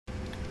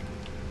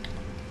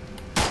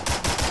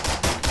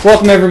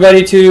Welcome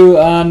everybody to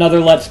another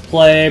Let's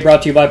Play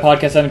brought to you by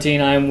Podcast 17.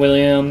 I'm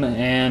William,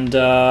 and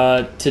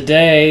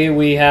today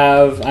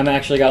I'm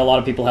actually got a lot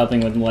of people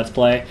helping with Let's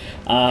Play.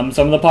 Some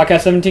of the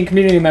Podcast 17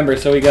 community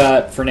members, so we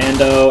got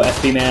Fernando,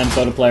 SB Man,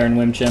 Soda Player, and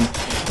Wimchin.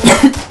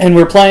 And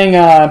we're playing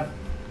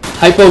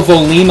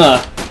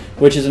Hypovolemia,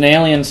 which is an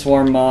Alien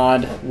Swarm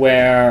mod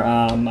where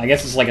I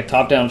guess it's like a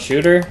top-down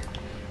shooter.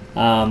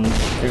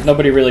 There's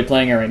nobody really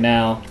playing it right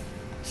now.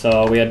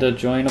 So we had to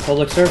join a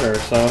public server.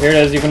 So here it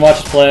is. You can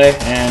watch us play,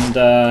 and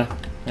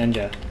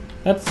yeah,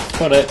 that's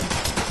about it.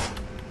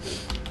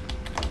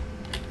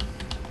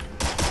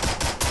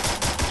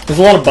 There's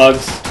a lot of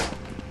bugs.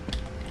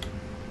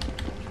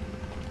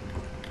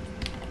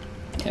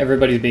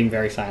 Everybody's being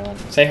very silent.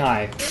 Say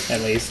hi, at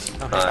least.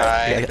 Oh,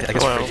 hi. I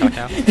guess we're free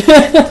now.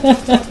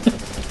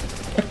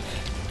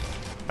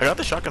 I got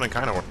the shotgun and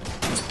kind of worked.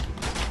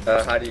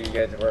 How do you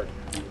get it to work?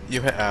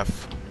 You hit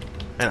F,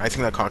 and I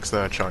think that cocks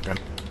the shotgun.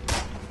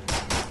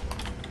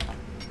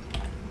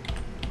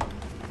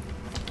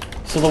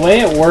 So the way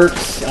it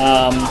works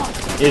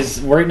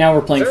is right now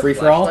we're playing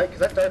free-for-all. Because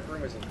that dark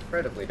room is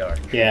incredibly dark.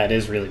 Yeah, it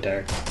is really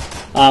dark.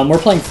 We're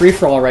playing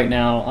free-for-all right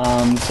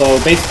now. So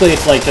basically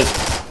it's like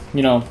just,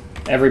 you know,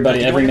 every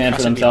man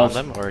for themselves.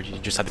 Them, or you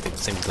just have to take the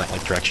same exact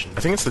like direction? I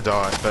think it's the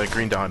dot. The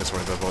green dot is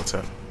where the bullets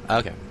hit.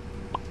 Okay.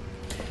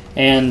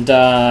 And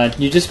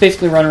you just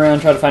basically run around,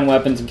 try to find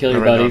weapons, and kill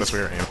your buddies. That's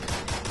where you're aiming.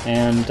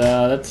 And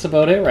that's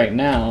about it right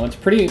now. It's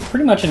pretty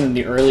much in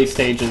the early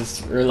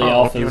stages, early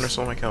alphas. You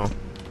stole my kill.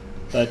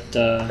 But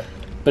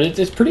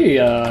it's pretty.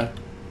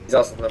 He's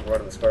also the number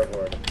one on the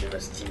scoreboard. We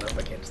must team up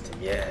against him.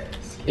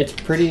 Yes. It's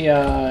pretty.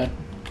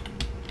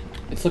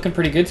 It's looking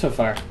pretty good so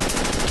far.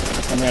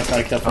 I'm gonna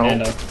try to kill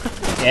Fernando.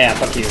 Yeah,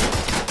 fuck you.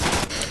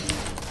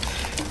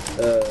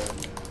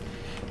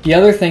 The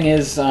other thing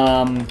is,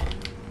 like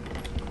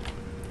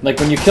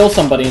when you kill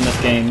somebody in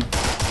this game,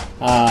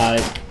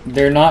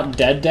 they're not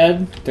dead.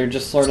 They're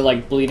just sort of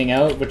like bleeding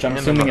out, which I'm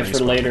assuming is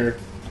for later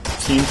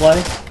team play.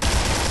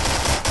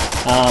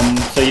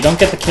 So you don't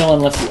get the kill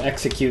unless you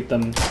execute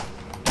them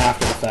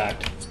after the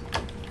fact.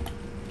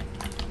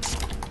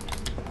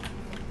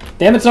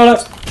 Damn it, Soda!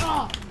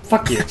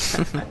 Fuck you.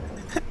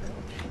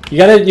 You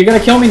gotta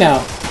kill me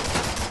now.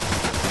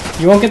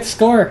 You won't get the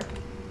score.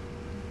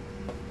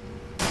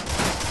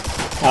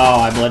 Oh,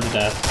 I bled to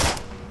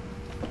death.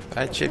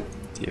 I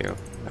chipped you.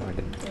 No, I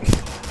didn't.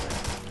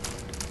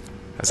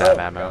 That's out of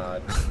ammo.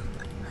 God.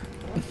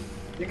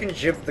 You can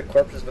jib the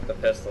corpses with the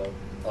pistol.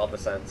 All the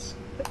sense.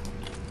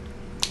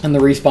 And the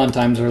respawn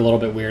times are a little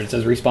bit weird. It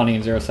says respawning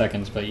in 0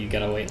 seconds, but you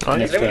gotta wait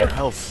an extra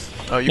health.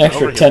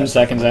 10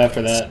 seconds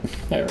after that.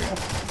 There we go.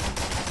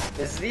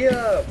 Is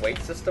the weight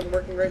system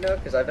working right now?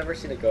 Because I've never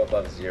seen it go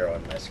above 0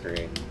 on my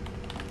screen.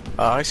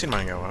 I've seen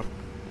mine go up.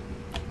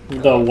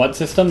 The what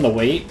system? The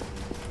weight?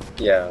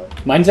 Yeah.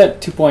 Mine's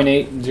at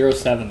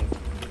 2.807.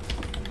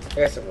 I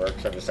guess it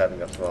works. I'm just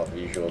having a small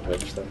visual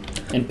glitch then.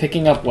 And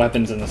picking up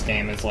weapons in this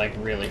game is like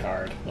really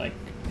hard. Like,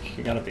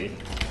 you gotta be...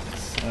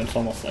 It's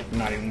almost like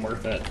not even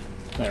worth it.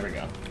 There we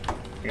go.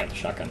 We got the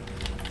shotgun.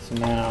 So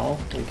now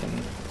we can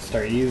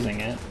start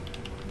using it.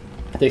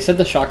 They said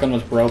the shotgun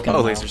was broken.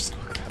 Oh, lasers.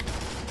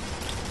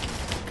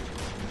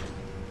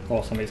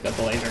 Oh, somebody's got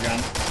the laser gun.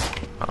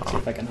 Let's see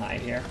if I can hide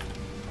here.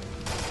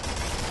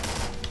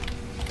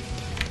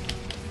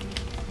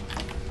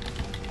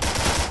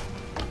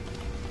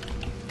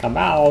 Come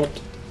out.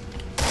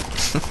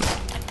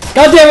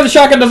 God damn it, the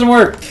shotgun doesn't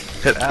work!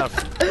 Hit F,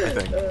 I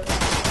think.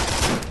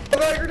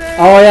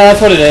 Oh yeah,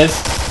 that's what it is.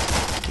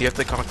 You have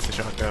to cock the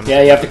shotgun.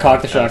 Yeah, you have to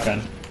cock the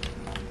shotgun.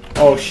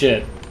 Oh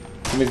shit.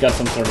 Somebody's got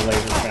some sort of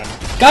laser gun.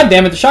 God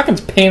damn it, the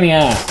shotgun's a pain in the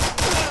ass.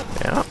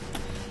 Yeah.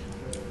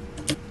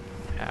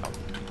 Ow.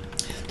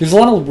 There's a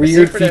lot of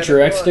weird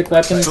futuristic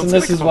weapons in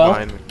this as well.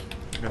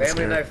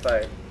 Family knife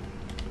fight.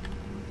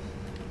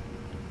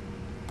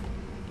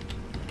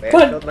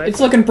 But it's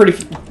looking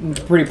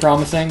pretty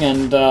promising,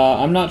 and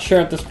I'm not sure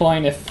at this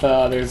point if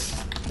there's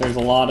a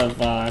lot of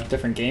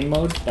different game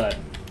modes, but...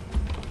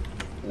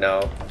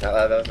 No,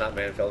 that was not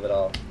Manfield at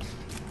all.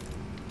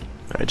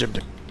 I jibbed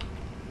it.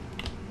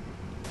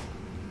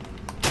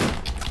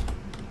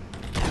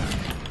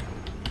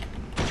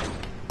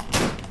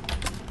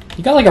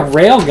 You got like a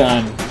rail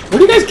gun. Where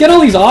do you guys get all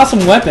these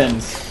awesome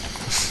weapons?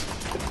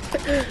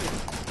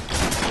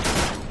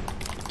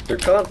 Your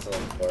console,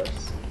 of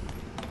course.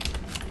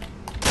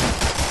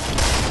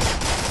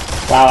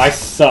 Wow, I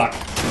suck.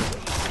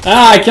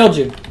 Ah, I killed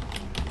you.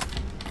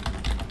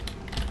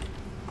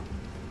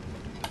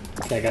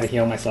 Okay, I gotta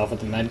heal myself with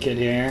the med kit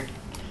here.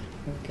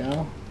 There we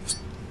go.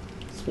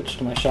 Switch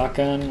to my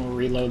shotgun. We'll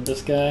reload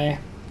this guy.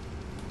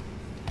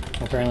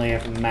 Apparently, I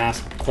have to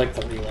mask click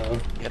the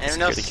reload.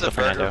 Anyone else is a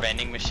burger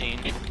vending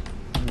machine?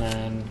 And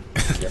then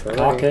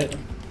cock it.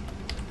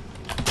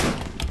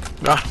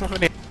 No,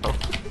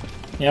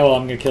 Yeah, well,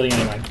 I'm gonna kill you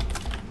anyway.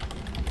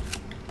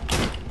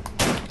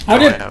 How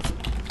did?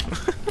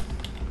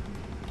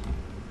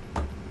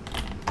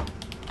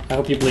 I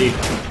hope you bleed.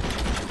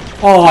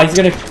 Oh, he's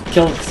gonna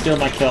steal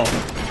my kill.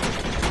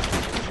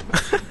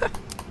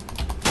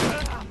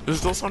 There's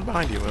still someone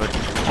behind you, Willie.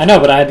 I know,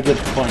 but I had to get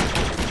to the point.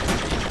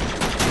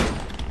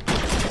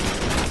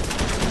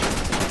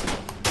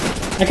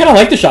 I kind of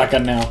like the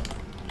shotgun now.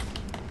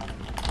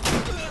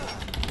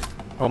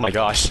 Oh my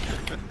gosh.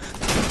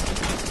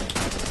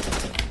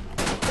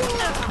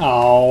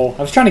 Oh,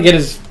 I was trying to get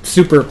his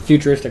super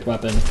futuristic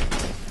weapon.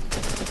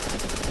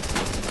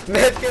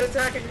 Medkit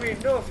attacking me!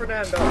 No,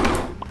 Fernando!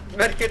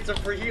 Medkits are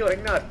for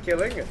healing, not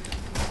killing.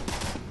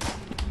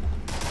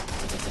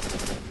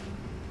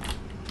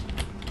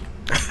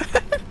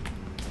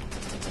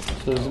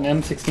 So there's an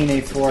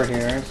M16A4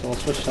 here, so we'll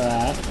switch to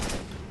that.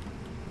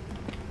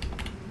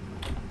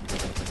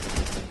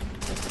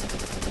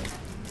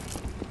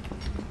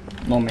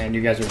 Oh man,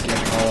 you guys are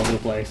getting all over the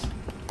place.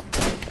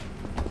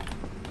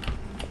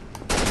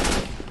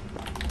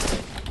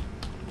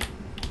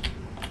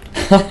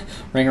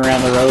 Ring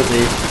around the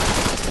rosy.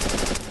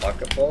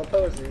 Pocket full of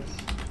posies.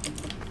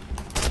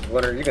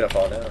 When are you gonna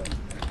fall down?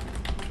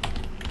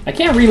 I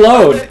can't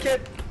reload! Medkit!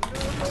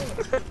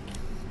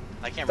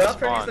 I can't Stop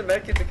trying to use the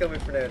respawn. medkit to kill me,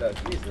 Fernando.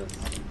 Jesus.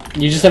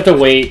 You just have to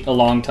wait a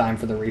long time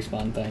for the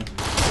respawn thing.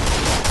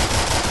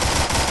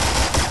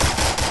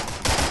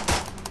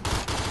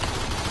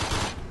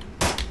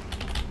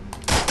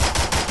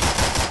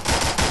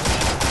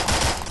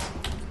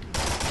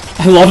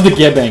 I love the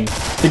gibbing.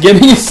 The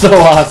gibbing is so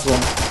awesome.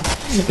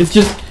 It's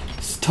just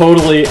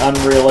totally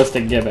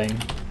unrealistic gibbing.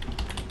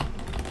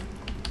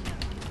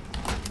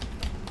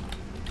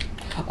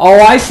 Oh,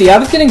 I see. I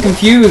was getting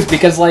confused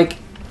because, like,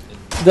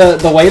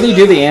 the way they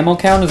do the ammo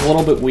count is a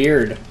little bit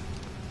weird.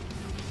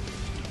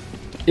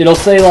 It'll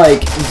say,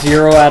 like,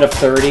 0 out of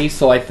 30,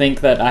 so I think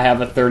that I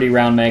have a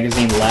 30-round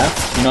magazine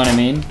left. You know what I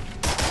mean?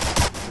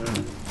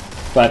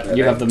 But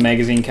you have the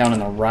magazine count on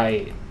the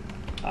right.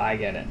 I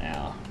get it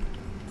now.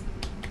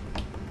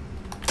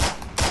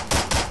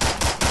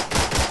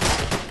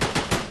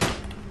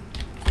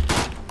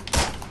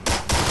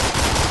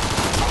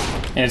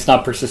 And it's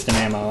not persistent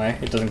ammo, eh?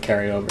 It doesn't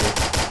carry over.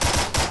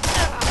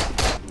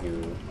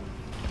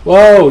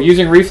 Whoa!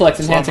 Using reflex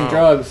enhancing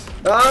drugs.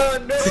 Oh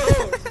no!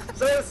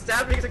 Someone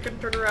stabbed me because I couldn't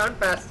turn around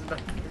fast enough.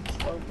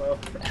 Slow-mo.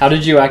 How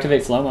did you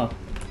activate slow-mo?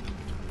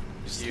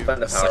 You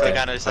Find the power. click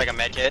on it, it's like a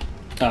med kit.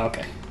 Oh,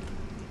 okay.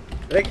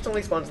 I think it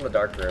only spawns in the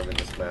dark room in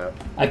this map.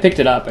 I picked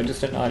it up, I just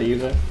didn't know how to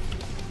use it.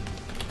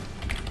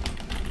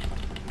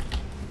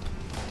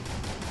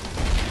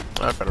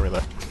 I've got to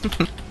reload.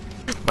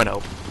 But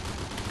no.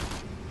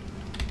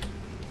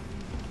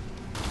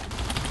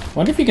 I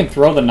wonder if you can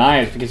throw the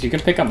knives, because you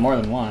can pick up more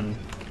than one.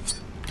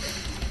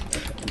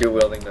 Dual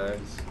wielding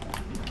knives.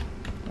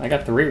 I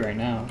got 3 right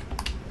now.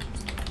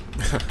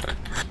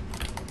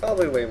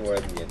 Probably way more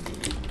than you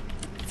need.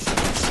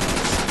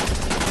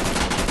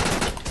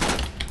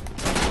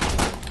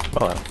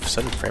 Oh,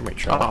 sudden frame rate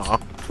drop. Aw.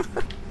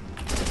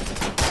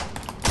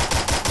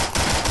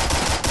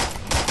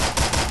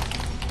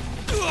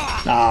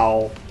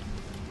 Ow.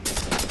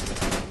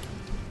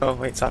 Oh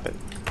wait, stop it.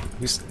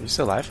 Are you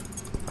still alive?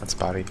 That's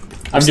Bobby.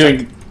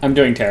 I'm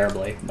doing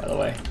terribly, by the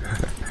way.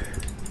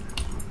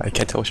 I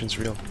can't tell which one's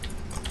real.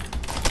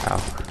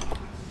 Ow.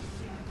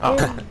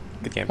 Oh.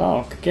 Good game.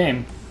 Oh, good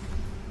game.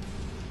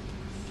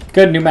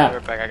 Good, new map.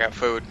 Right back, I got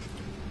food.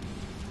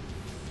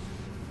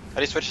 How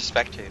do you switch to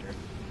spectator?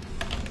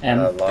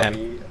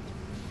 Lobby.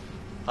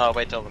 Oh,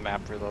 wait till the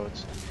map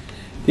reloads.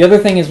 The other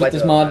thing is with Like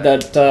this the- mod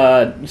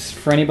that,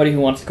 for anybody who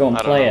wants to go and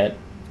I don't play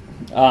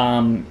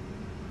know. it,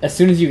 as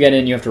soon as you get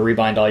in, you have to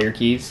rebind all your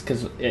keys,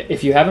 because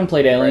if you haven't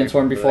played Alien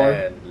Swarm before,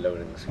 And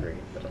loading screen,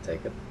 but I'll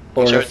take it.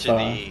 or Show if, it to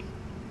the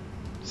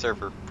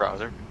server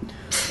browser.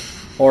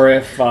 or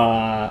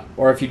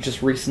if you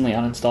just recently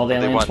uninstalled They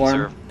Alien want Swarm,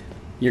 serve.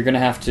 you're gonna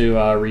have to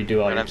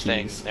redo all And your I'm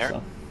staying keys. there?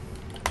 So.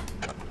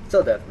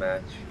 Still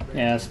deathmatch.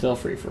 Yeah, it's still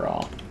free for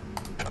all.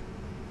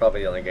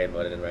 Probably the only game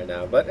mode in right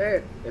now, but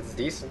hey, it's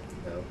decent.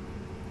 You know.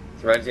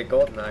 It's ready to get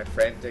GoldenEye,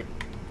 frantic,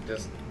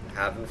 just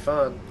having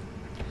fun.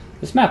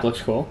 This map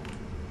looks cool.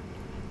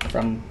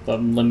 From the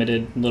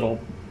limited little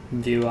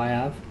view I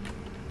have.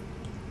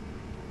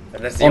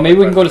 And that's the Or only maybe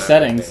we can part go to of the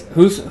map I settings.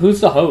 think. Who's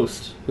the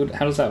host?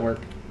 How does that work?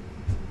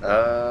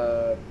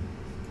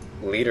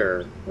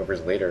 Leader,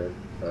 whoever's leader.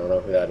 I don't know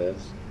who that is.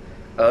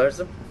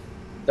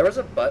 There was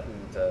a button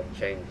to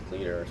change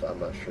leader, so I'm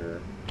not sure.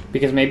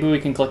 Because maybe we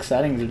can click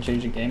settings and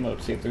change the game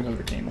mode, see if there's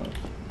other game modes.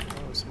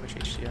 Oh, so much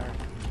HDR.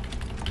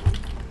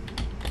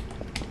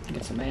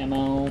 Get some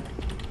ammo.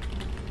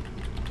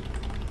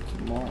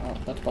 Some more. Oh,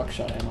 that's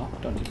buckshot ammo.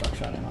 Don't need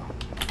buckshot ammo.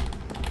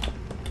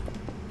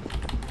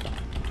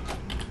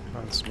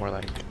 Oh, it's more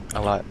like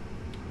a lot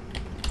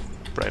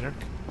brighter.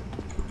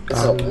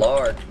 It's a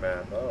large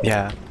map. Oh,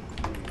 Yeah. jeez.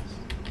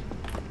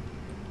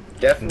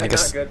 Definitely I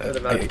guess not good for the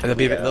amount of people there'll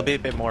be we have. there'll be a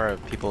bit more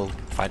people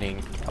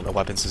fighting on the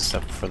weapons and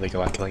stuff before they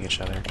go out killing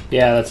each other.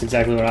 Yeah, that's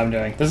exactly what I'm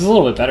doing. This is a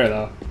little bit better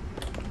though.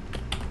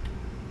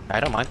 I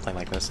don't mind playing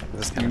like this.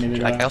 This is kind Neither of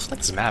do like, I. I also like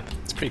this map.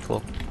 It's pretty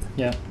cool.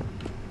 Yeah.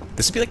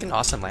 This would be like an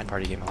awesome LAN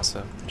party game.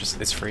 Also, just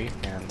it's free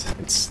and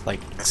it's like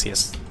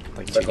CS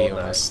like It's like 2D GoldenEye.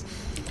 almost.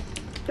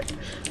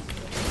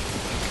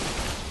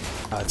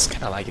 It's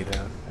kind of laggy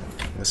though.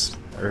 This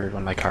or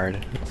on my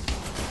card.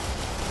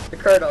 The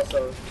card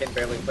also can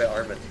barely play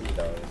Arma 2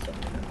 though. So.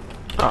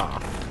 Oh.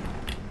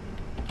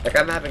 Like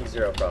I'm having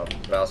zero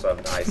problems, but I also have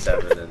an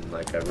i7 and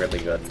like a really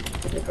good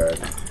mini card.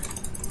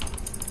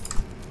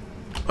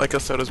 Like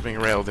Soda's being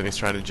railed and he's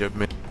trying to jib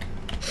me.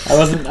 I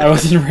wasn't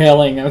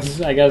railing.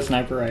 I got a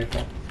sniper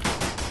rifle.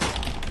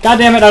 God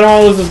damn it! I don't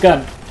want to lose this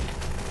gun.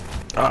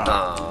 Ah.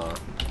 Aww.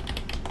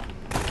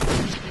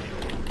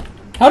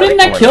 How didn't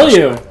that kill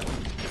you?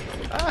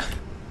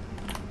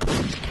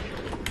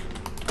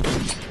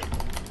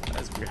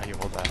 That's weird how you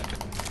hold that.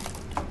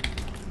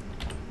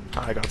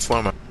 I got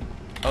slow-mo.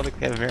 Oh, look,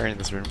 they have a mirror in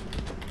this room.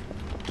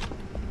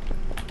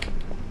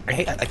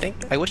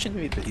 I wish it'd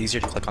be a bit easier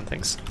to click on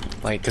things,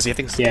 like because you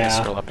have to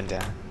scroll up and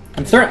down.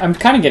 I'm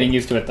kind of getting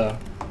used to it though.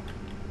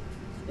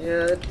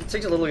 Yeah, it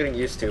takes a little getting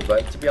used to,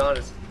 but to be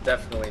honest,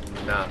 definitely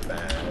not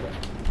bad.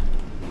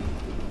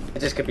 It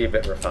just could be a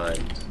bit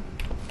refined.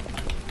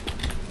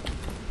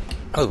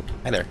 Oh,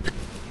 hi there.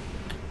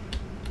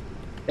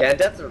 Yeah, and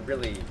deaths are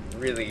really,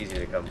 really easy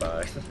to come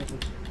by.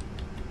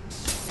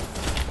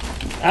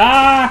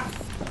 Ah!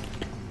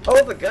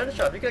 Oh, the gun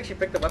shop! You can actually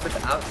pick the weapons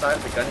outside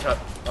of the gun shop.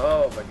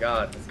 Oh my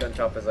god, this gun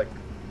shop is like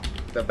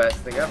the best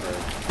thing ever.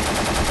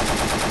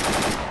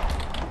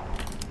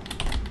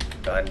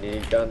 I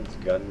need guns,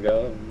 guns.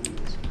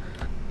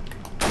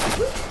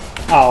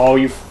 Oh,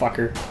 you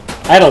fucker!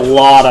 I had a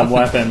lot of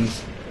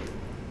weapons.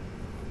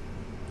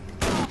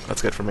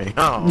 That's good for me.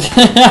 Oh.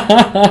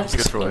 That's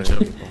good for one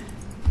chip.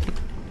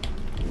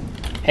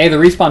 Hey, the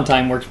respawn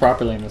time works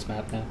properly in this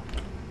map now.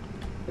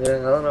 Yeah, I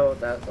don't know what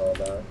that's all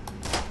about.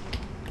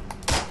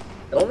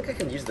 I don't think I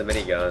can use the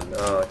minigun.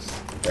 Oh, it's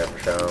there for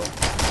show.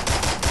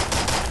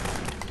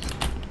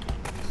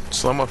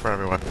 Slow-mo for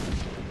everyone.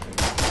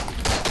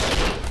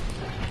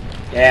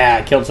 Yeah,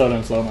 I killed Soda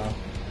in slow-mo.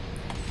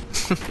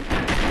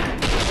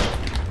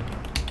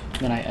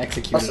 Then I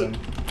executed him.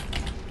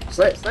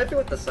 Sniping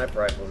with the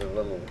sniper rifle is a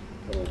little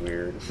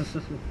weird.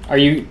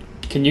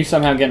 Can you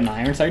somehow get an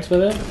iron sights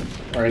with it?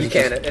 Or is You it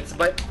can. just...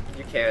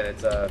 You can.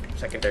 It's a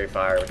secondary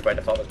fire, which by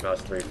default was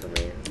mouse 3 for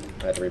me.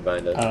 I had to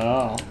rebind it.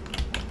 Oh.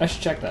 I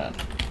should check that.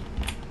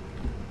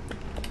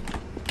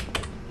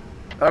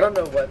 I don't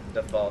know what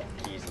default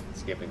keys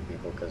it's giving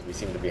people, because we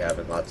seem to be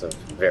having lots of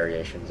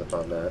variations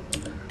upon that.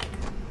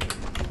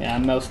 Yeah,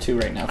 I'm mouse 2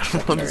 right now.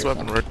 When this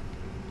weapon work.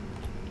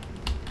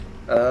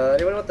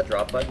 Anyone know what the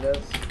drop button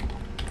is?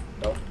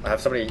 No, I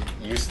have so many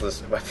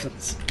useless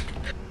weapons.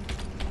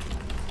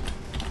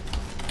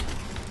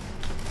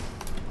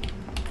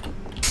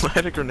 I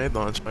had a grenade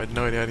launch, but I had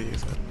no idea how to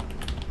use it.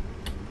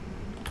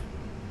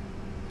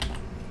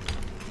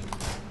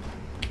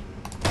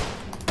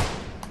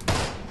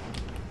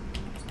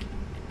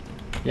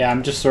 Yeah,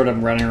 I'm just sort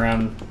of running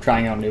around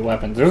trying out new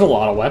weapons. There's a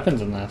lot of weapons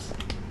in this.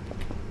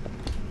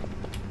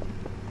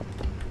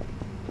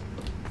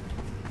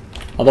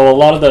 Although a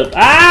lot of the...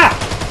 Ah!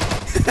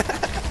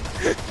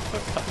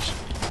 Oh gosh.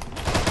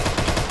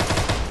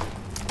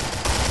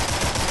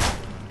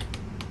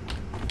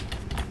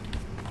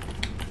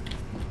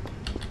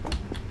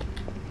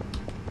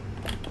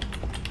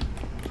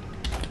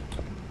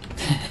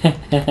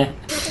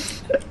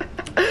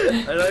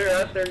 I know you're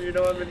out there, you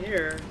know I'm in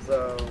here,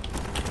 so...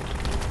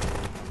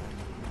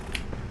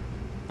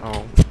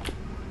 Oh.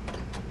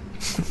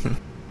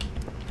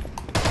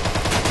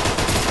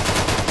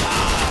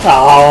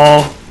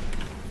 Oh!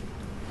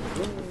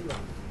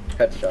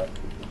 Headshot.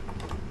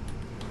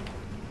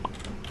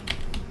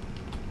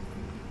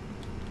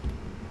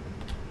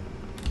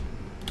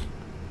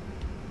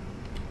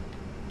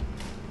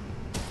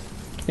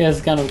 Yeah,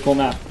 it's kind of a cool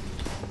map.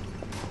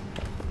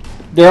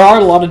 There are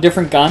a lot of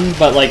different guns,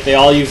 but like they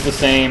all use the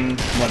same,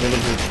 what it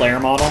is, the player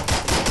model,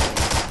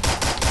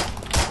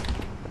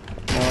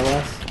 more or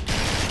less.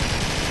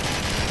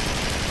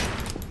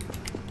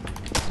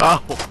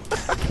 Oh!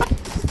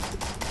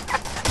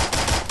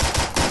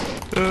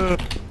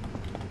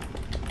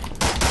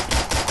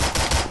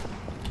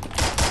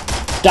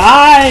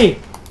 Die!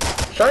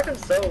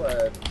 Shotgun's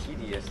so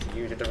tedious to use.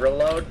 You have to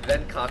reload,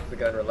 then cock the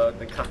gun, reload,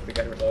 then cock the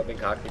gun, reload, then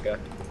cock the gun.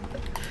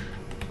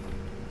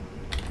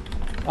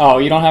 Oh,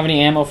 you don't have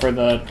any ammo for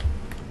the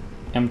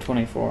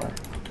M24.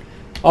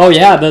 Oh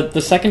yeah,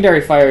 the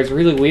secondary fire is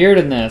really weird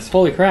in this.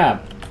 Holy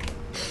crap.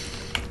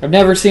 I've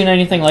never seen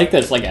anything like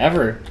this, like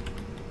ever.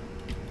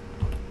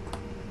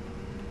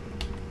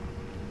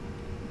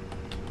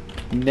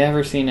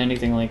 Never seen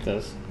anything like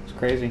this. It's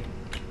crazy.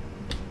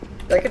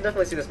 I can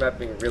definitely see this map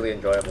being really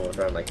enjoyable with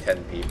around like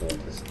 10 people,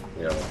 just,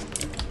 you know,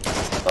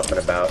 up and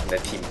about in a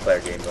team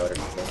player game mode or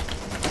something.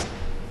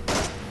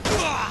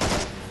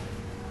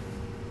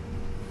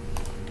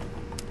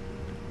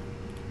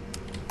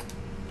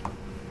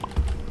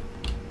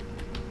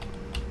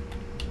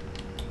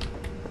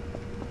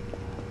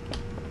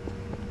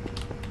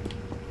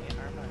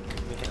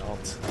 We can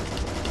alt.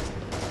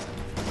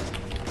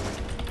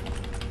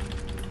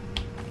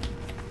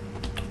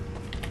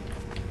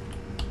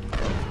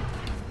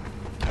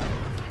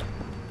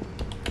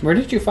 Where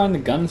did you find the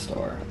gun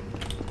store?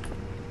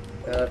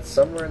 It's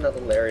somewhere in that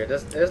little area. It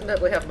doesn't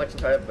really have much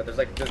inside, but there's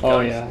guns yeah,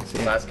 I in see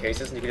it. glass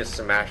cases, and you can just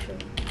smash them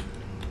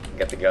and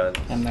get the guns.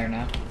 I'm there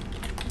now.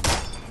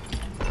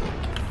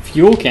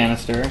 Fuel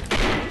canister.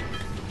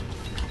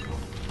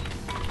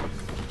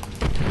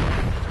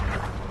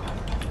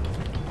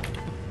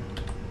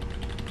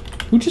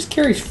 Who just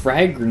carries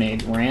frag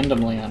grenades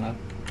randomly on a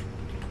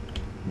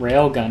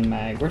railgun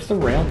mag? Where's the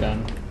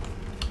railgun?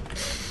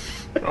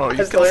 Oh, you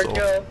Let's kill let soul. it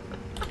go.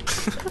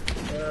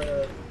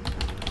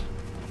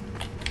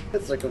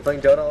 It's like we're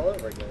playing Dota all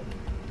over again.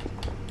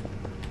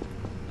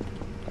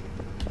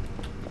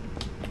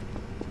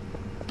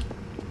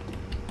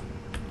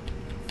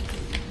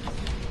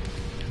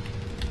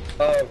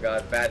 Oh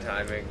god, bad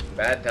timing.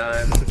 Bad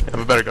time. I have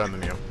a better gun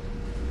than you.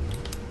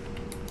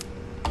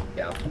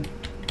 Yeah.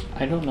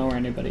 I don't know where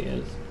anybody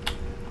is.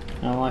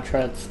 I want to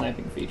try out the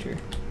sniping feature.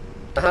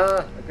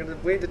 Aha! I'm gonna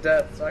bleed to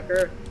death,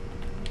 sucker.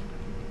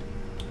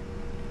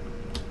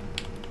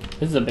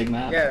 This is a big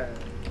map. Yeah.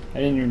 I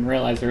didn't even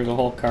realize there was a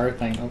whole car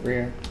thing over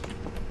here.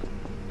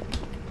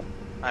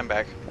 I'm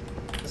back.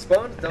 The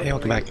spawns don't Hey,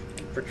 welcome really back.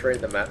 portray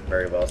the map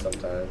very well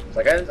sometimes.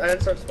 Like, I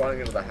didn't start spawning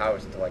into the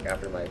house until, like,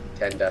 after my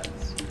 10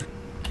 deaths.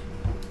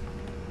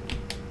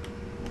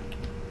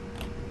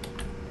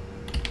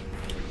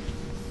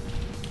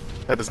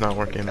 That does not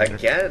work in here.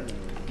 Again!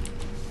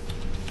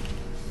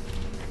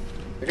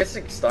 I guess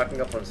like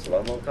stocking up on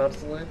slow-mo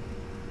constantly?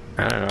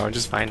 I don't know,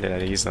 just find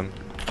it, I use them.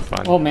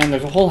 Fun. Oh man,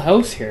 there's a whole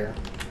house here.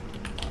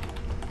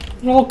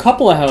 There's a whole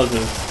couple of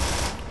houses.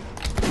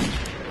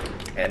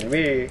 And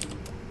me.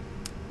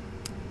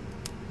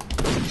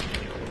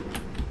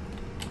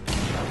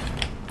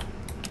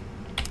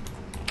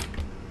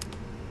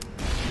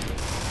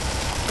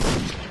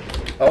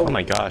 Oh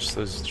my gosh,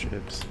 those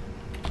chips.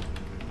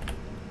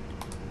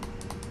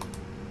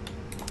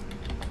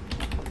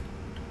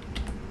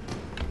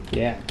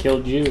 Yeah,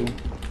 killed you.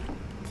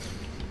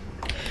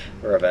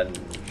 Revenge.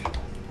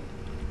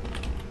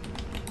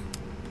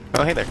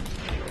 Oh, hey there.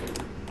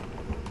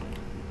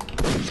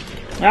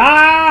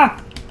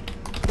 Ah!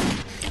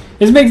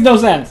 This makes no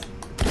sense.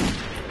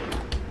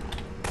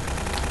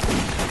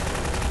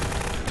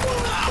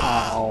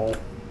 Ow.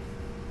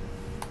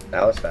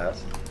 That was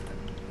fast.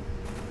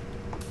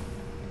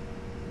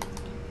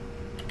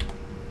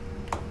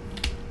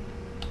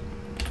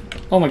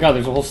 Oh my god,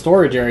 there's a whole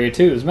storage area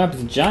too. This map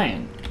is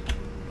giant.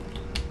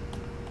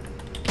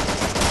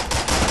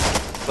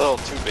 A little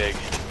too big.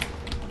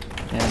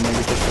 Yeah, maybe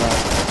just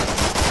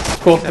right. It's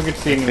cool. Look at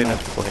seeing Maybe that.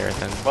 enough people here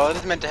then. Well, it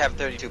is meant to have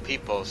 32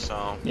 people,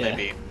 so Yeah.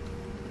 maybe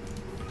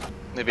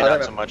I don't not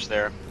know. so much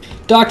there.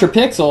 Dr.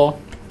 Pixel.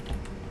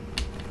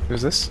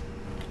 Who's this?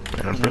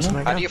 Random person know.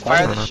 I How got? do you I fire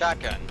don't the know.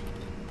 shotgun?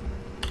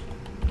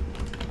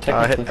 Hit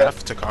Technically.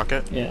 F to cock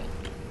it. Yeah.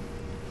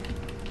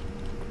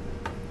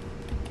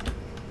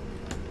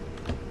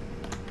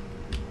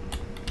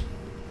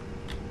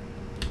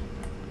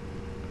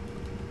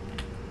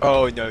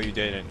 Oh, no, you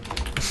didn't.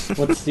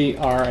 What's the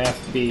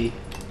RFB?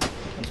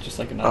 It's just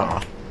like another.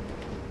 Oh.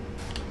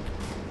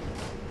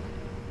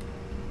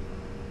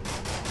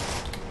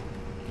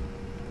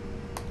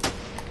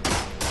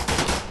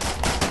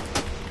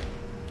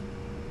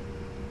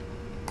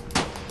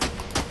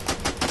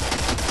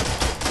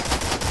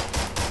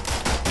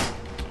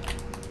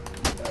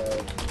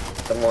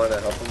 Someone to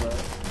help him out?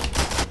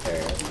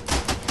 There you go.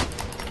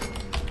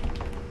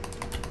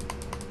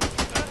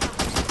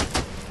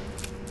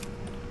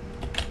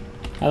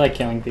 I like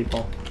killing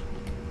people.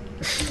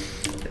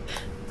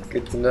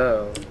 Good to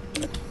know.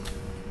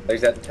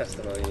 There's that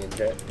testimony in my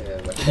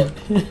court.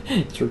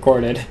 It's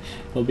recorded.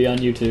 It'll be on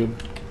YouTube.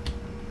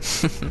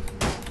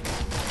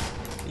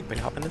 Anybody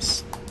hop in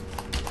this?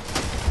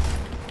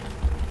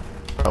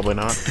 Probably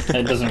not.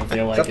 It doesn't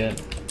feel like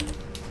it.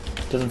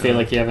 Doesn't feel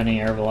like you have any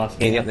air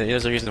velocity. Yeah,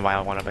 there's a reason why I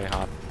want to play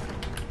hop.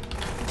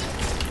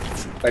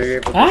 Are you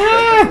able to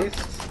Ah! strike at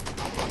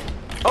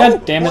least?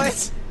 God damn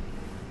it.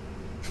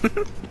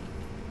 Okay.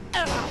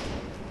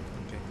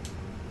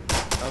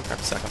 Oh crap,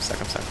 I'm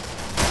stuck.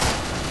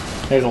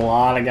 There's a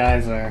lot of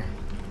guys there.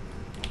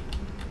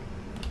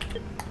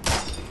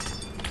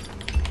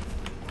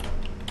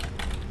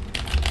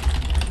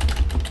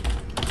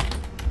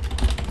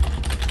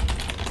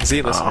 Is he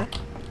a listener?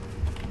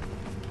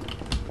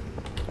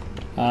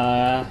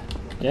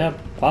 Yeah,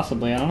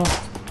 possibly. I don't know.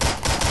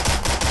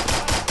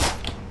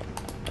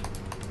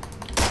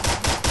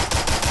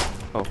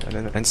 Oh, and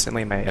then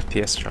instantly my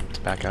FPS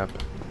jumped back up.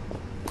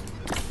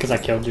 Because I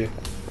killed you.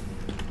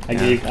 I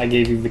Yeah.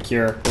 gave you the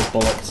cure with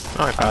bullets.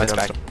 Oh, I Oh, found it's it.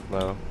 back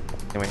low.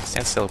 Anyway,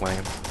 stand still,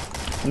 William.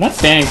 I'm not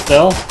standing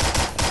still.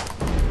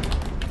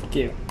 Fuck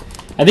you.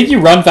 I think you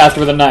run faster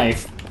with a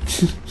knife.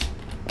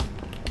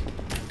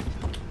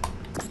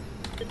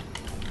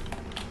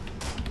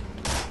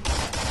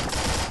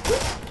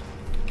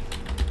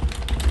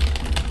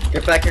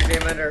 Get back here,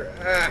 Game Ender.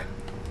 Ah!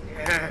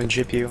 Yeah. Good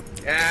jip you.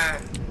 Ah!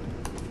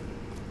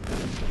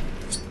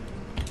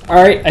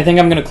 Alright, I think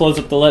I'm going to close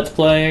up the Let's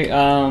Play.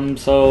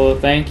 So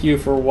thank you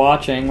for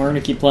watching. We're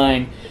going to keep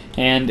playing.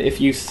 And if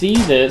you see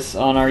this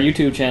on our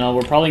YouTube channel,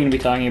 we're probably going to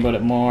be talking about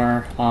it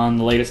more on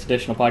the latest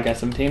edition of Podcast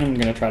 17. I'm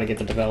going to try to get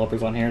the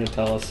developers on here to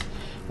tell us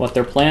what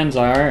their plans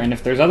are, and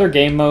if there's other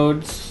game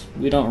modes,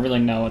 we don't really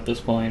know at this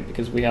point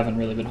because we haven't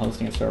really been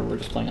hosting a server. We're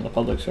just playing on the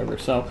public server.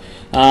 So,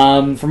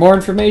 for more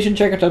information,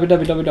 check out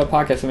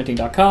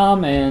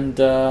www.podcast17.com and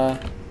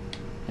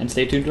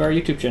stay tuned to our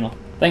YouTube channel.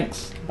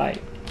 Thanks. Bye.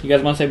 You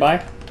guys want to say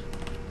bye?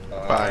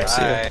 Bye.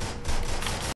 See ya. Bye.